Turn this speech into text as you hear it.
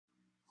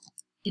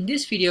In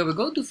this video, we're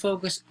going to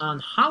focus on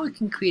how we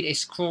can create a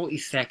scroll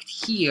effect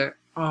here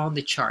on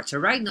the chart. So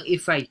right now,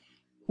 if I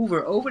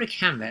hover over the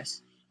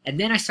canvas and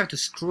then I start to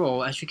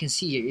scroll, as you can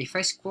see here, if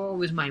I scroll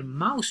with my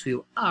mouse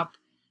wheel up,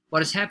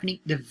 what is happening,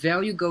 the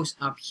value goes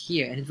up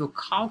here and it will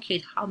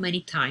calculate how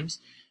many times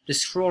the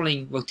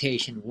scrolling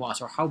rotation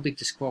was, or how big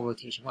the scroll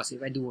rotation was.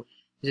 If I do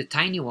a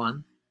tiny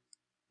one,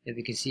 that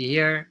we can see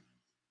here,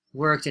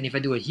 works, and if I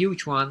do a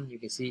huge one, you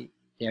can see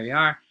there we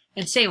are.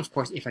 And same, of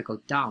course, if I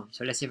go down.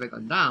 So let's say if I go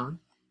down,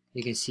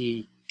 you can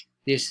see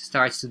this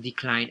starts to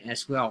decline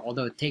as well,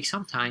 although it takes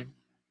some time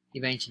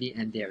eventually,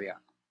 and there we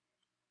are.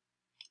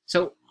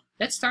 So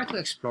let's start to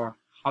explore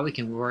how we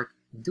can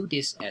do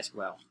this as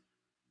well.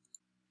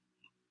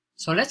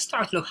 So let's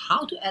start to look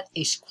how to add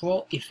a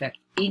scroll effect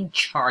in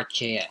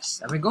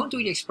Chart.js. And we're going to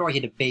really explore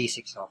here the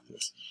basics of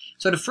this.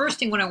 So the first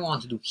thing what I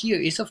want to do here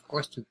is, of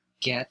course, to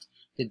get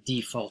the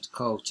default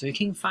code. So you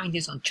can find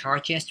this on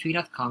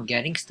chartjs3.com,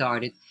 getting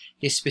started,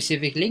 this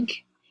specific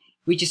link,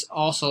 which is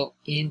also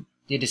in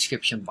the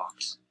description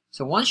box.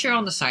 So once you're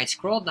on the site,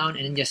 scroll down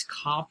and then just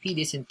copy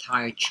this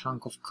entire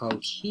chunk of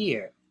code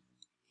here.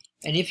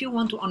 And if you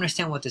want to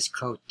understand what this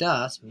code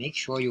does, make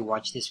sure you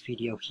watch this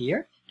video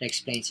here that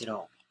explains it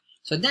all.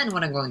 So then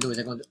what I'm going to do is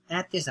I'm going to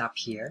add this up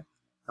here.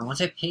 And once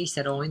I paste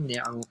that all in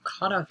there, I will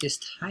cut out this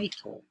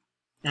title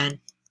and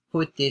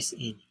put this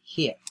in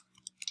here.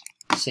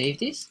 Save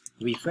this,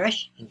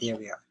 refresh, and there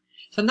we are.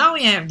 So now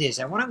we have this.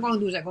 And what I'm going to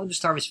do is I'm going to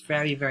start with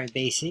very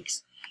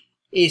basics.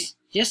 Is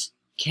just,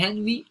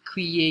 can we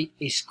create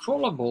a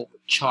scrollable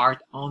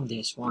chart on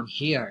this one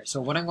here? So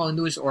what I'm going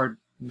to do is, or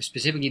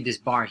specifically this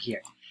bar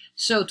here.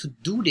 So to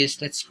do this,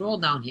 let's scroll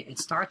down here and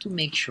start to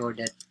make sure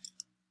that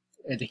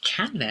the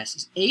canvas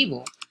is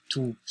able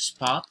to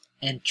spot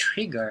and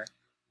trigger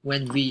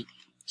when we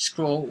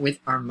scroll with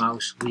our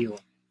mouse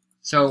wheel.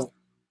 So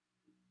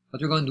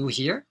what we're going to do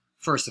here,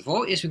 first of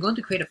all, is we're going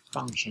to create a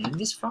function, and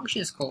this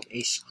function is called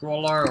a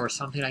scroller or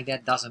something like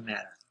that, doesn't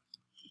matter.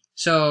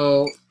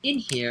 So in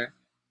here,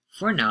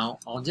 for now,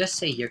 I'll just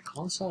say here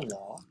console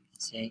log,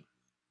 say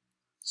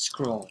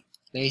scroll.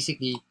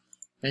 Basically,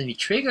 when we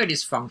trigger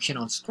this function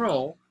on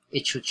scroll,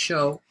 it should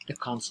show the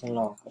console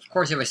log. Of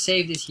course, if I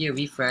save this here,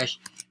 refresh,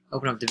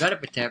 open up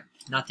developer tab,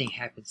 nothing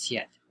happens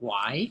yet.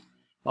 Why?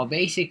 Well,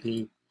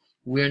 basically,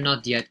 we're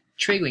not yet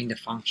triggering the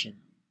function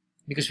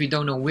because we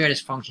don't know where this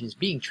function is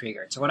being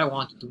triggered. So what I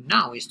want to do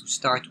now is to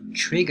start to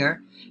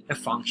trigger the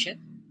function.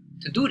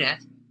 To do that,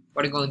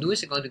 what I'm going to do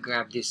is I'm going to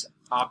grab this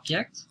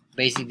object.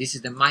 Basically, this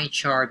is the my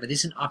chart, but this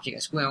is an object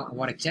as well. And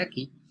what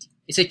exactly?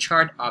 It's a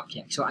chart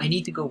object. So I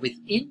need to go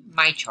within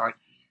my chart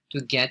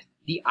to get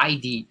the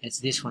ID. That's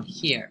this one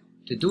here.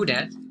 To do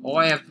that, all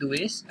I have to do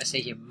is I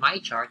say here my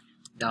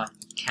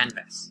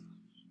chart.canvas.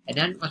 And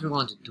then what we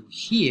want to do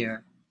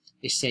here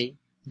is say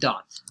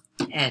dot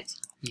add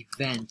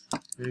event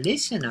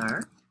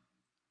listener.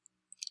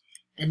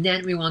 And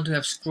then we want to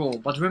have scroll.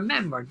 But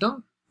remember,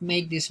 don't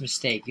make this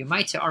mistake. You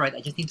might say, alright, I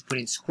just need to put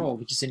in scroll,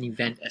 which is an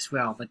event as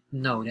well. But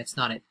no, that's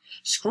not it.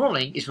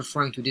 Scrolling is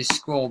referring to this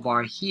scroll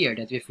bar here.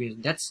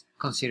 That's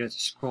considered a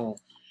scroll.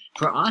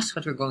 For us,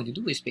 what we're going to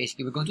do is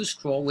basically we're going to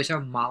scroll with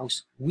our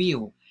mouse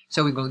wheel.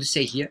 So we're going to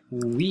say here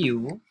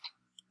wheel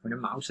for the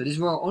mouse. So this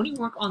will only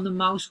work on the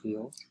mouse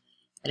wheel.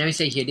 And then we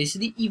say here, this is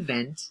the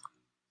event.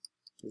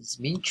 It's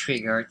being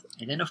triggered.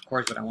 And then of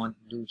course what I want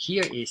to do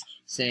here is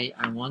say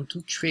I want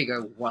to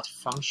trigger what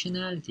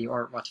functionality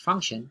or what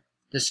function,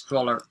 the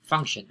scroller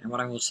function. And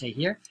what I will say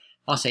here,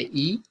 I'll say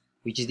E,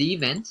 which is the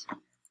event.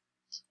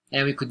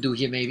 And we could do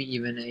here maybe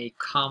even a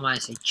comma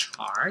and say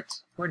chart.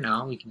 For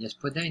now, we can just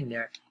put that in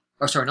there.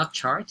 Or sorry, not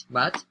chart,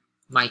 but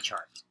my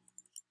chart.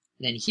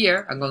 And then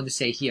here, I'm going to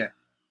say here,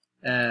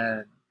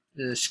 the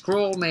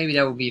scroll, maybe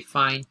that will be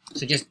fine.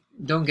 So just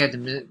don't get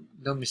the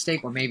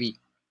mistake, or maybe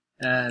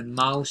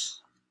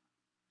mouse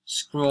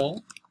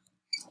scroll.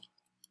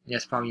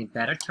 That's probably a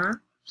better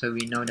term, so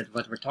we know that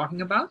what we're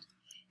talking about.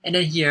 And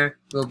then here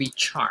will be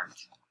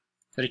chart.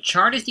 So the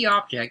chart is the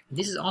object.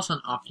 This is also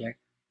an object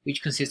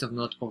which consists of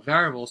multiple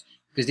variables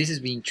because this is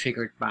being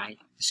triggered by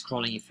the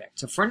scrolling effect.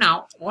 So for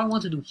now, all I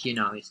want to do here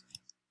now is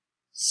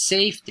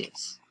save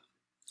this,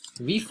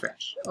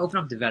 refresh, open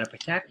up developer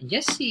tab, and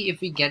just see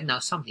if we get now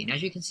something.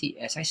 As you can see,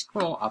 as I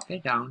scroll up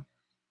and down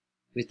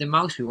with the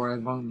mouse wheel, or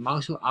going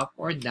mouse wheel up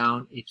or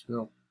down, it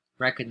will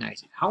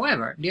recognize it.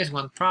 However, there's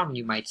one problem.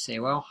 You might say,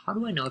 well, how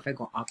do I know if I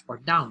go up or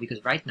down?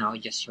 Because right now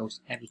it just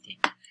shows everything.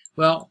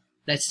 Well,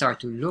 let's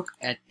start to look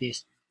at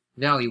this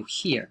value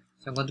here.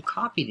 So I'm going to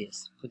copy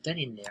this, put that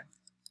in there,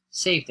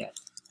 save that,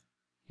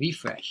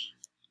 refresh,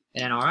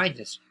 and then alright,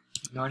 just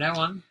ignore that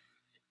one.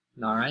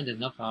 Alright, there's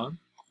no problem.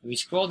 We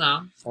scroll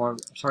down, or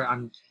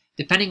sorry,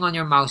 depending on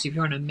your mouse, if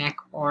you're on a Mac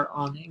or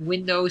on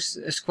Windows,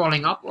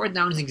 scrolling up or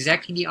down is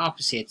exactly the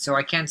opposite. So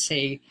I can't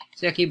say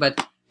exactly,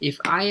 but if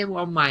I am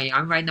on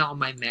I'm right now on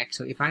my Mac,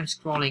 so if I'm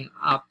scrolling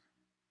up,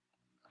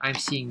 I'm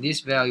seeing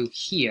this value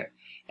here.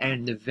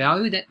 And the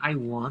value that I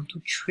want to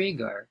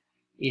trigger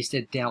is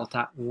the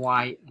delta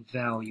Y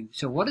value.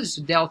 So what is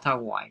delta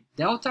Y?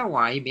 Delta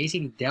Y,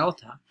 basically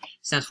delta,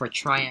 stands for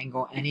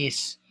triangle and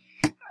is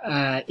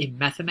in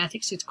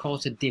mathematics it's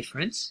called the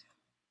difference,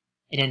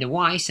 and then the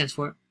Y stands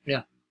for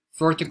the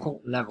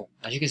vertical level.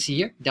 As you can see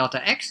here,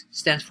 delta X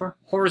stands for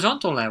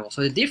horizontal level.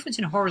 So the difference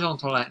in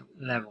horizontal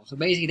level. So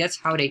basically that's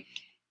how they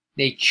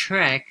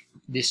track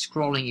the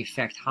scrolling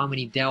effect, how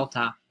many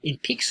delta in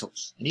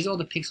pixels, and these are all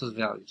the pixels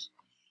values.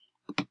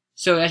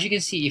 So as you can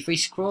see, if we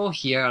scroll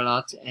here a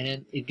lot, and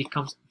then it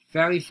becomes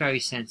very, very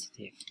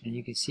sensitive. And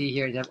you can see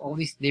here they have all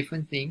these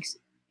different things.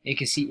 You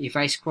can see if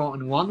I scroll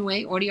in one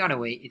way or the other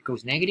way, it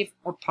goes negative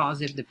or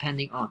positive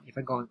depending on. If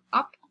I'm going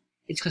up,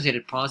 it's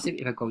considered positive.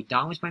 If I go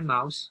down with my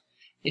mouse,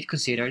 it's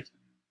considered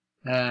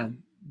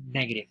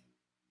negative.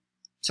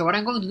 So what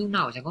I'm going to do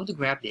now is I'm going to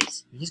grab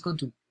this. I'm just going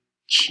to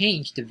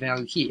change the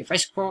value here. If I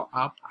scroll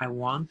up, I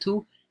want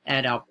to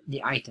add up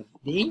the item.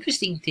 The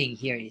interesting thing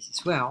here is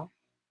as well,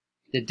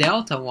 the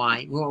delta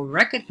Y will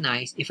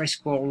recognize if I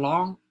scroll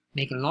long,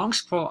 make a long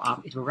scroll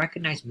up, it will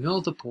recognize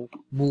multiple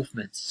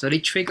movements. So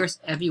it triggers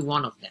every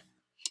one of them.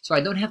 So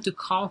I don't have to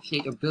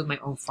calculate or build my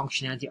own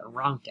functionality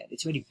around that.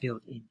 It's already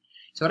built in.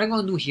 So what I'm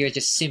going to do here is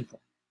just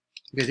simple.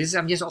 Because this is,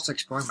 I'm just also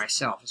exploring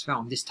myself as well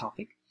on this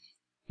topic.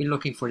 Been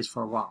looking for this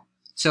for a while.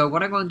 So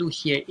what I'm going to do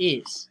here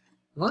is,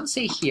 I'm going to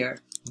say here,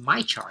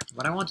 my chart.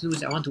 What I want to do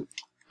is I want to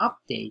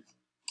update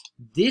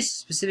this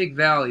specific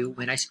value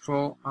when I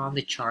scroll on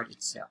the chart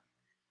itself.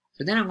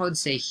 So then I'm going to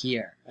say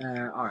here,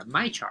 alright,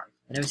 my chart.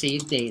 And I would say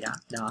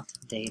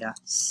data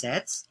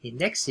sets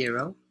index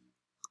 0.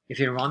 If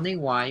you're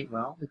wondering why,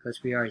 well,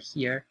 because we are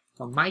here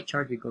on my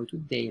chart, we go to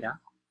data.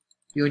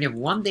 We only have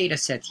one data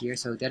set here,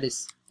 so that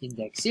is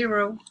index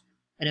 0.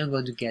 And I'm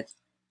going to get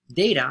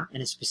data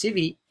and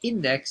specifically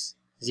index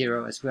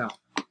 0 as well.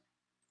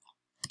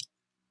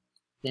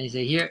 Then you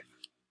say here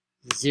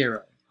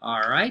 0.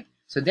 Alright.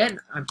 So then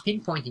I'm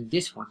pinpointing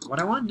this one. What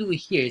I want to do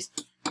here is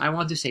I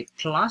want to say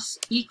plus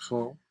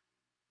equal.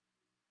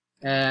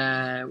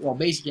 Well,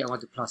 basically I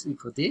want to plus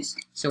equal this.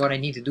 So what I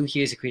need to do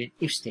here is create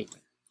an if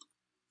statement.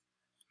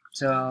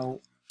 So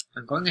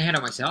I'm going ahead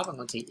of myself. I'm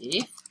going to say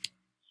if.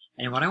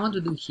 And what I want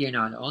to do here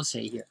now, I'll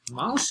say here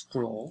mouse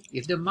scroll.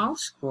 If the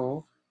mouse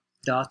scroll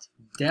dot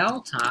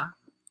delta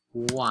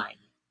Y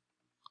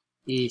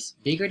is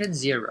bigger than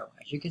 0,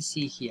 as you can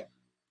see here,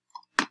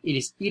 it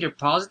is either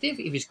positive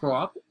if you scroll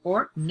up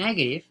or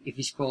negative if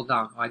you scroll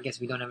down. Well, I guess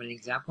we don't have an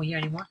example here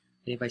anymore.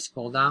 But if I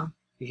scroll down,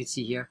 you can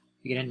see here,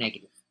 you get a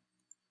negative.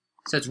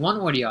 So it's one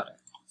or the other.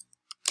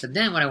 So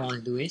then what I want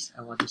to do is,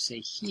 I want to say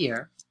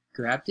here,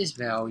 grab this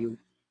value,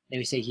 then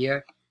we say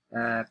here,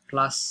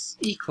 plus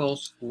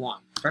equals 1.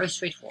 Very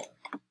straightforward.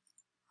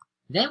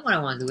 Then what I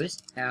want to do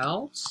is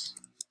else,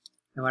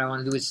 and what I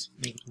want to do is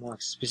make it more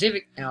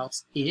specific,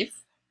 else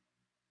if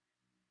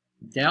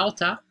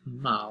delta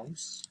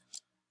mouse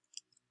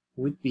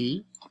would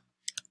be,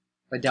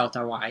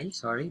 delta Y,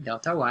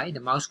 the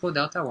mouse scroll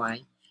delta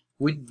Y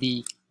would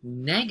be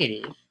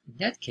negative. In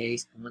that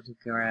case, I want to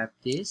grab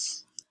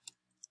this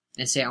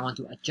and say I want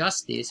to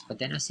adjust this, but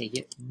then I say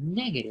here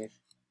negative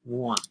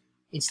 1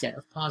 instead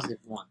of positive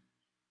 1.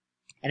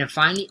 And then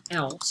finally,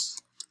 else,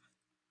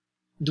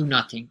 do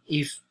nothing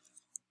if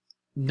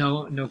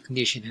no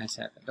condition has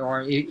happened,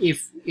 or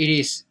if it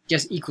is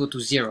just equal to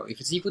 0. If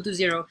it's equal to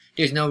 0,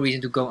 there's no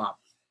reason to go up.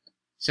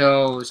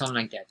 So something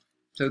like that.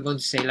 So we're going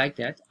to say like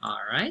that.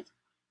 Alright.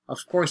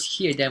 Of course,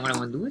 here then what I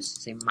want to do is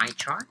say my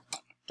chart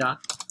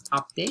dot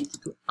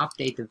update to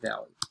update the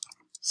value.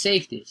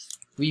 Save this,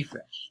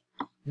 refresh.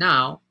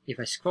 Now, if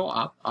I scroll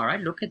up,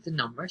 alright, look at the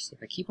numbers.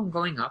 If I keep on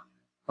going up,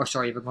 or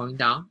sorry, if I'm going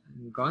down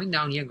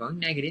here, going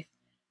negative,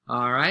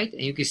 alright,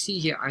 and you can see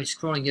here I'm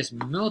scrolling just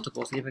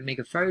multiples. If I make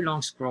a very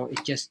long scroll,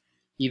 it just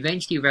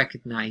eventually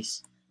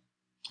recognizes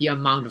the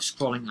amount of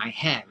scrolling I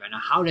have. And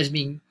how that's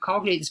being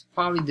calculated is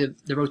probably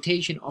the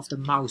rotation of the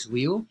mouse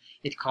wheel.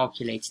 It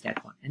calculates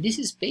that one. And this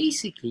is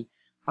basically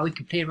how we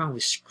can play around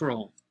with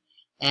scroll.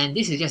 And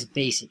this is just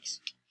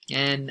basics.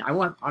 And I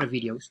will have other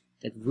videos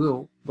that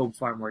will go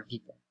far more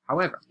deeper.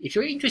 However, if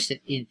you're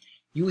interested in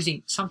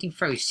using something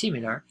very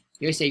similar,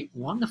 there's a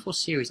wonderful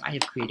series I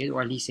have created,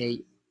 or at least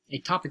a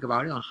topic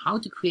about it, on how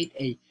to create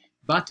a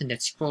button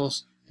that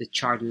scrolls the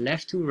chart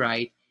left to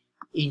right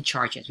in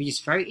Chartjs, which is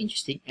very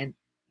interesting. And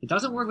it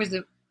doesn't work with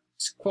the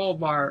scroll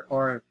bar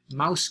or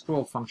mouse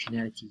scroll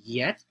functionality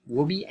yet.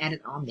 Will be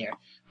added on there,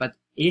 but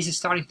it is a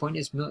starting point.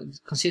 It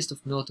consists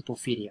of multiple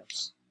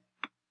videos.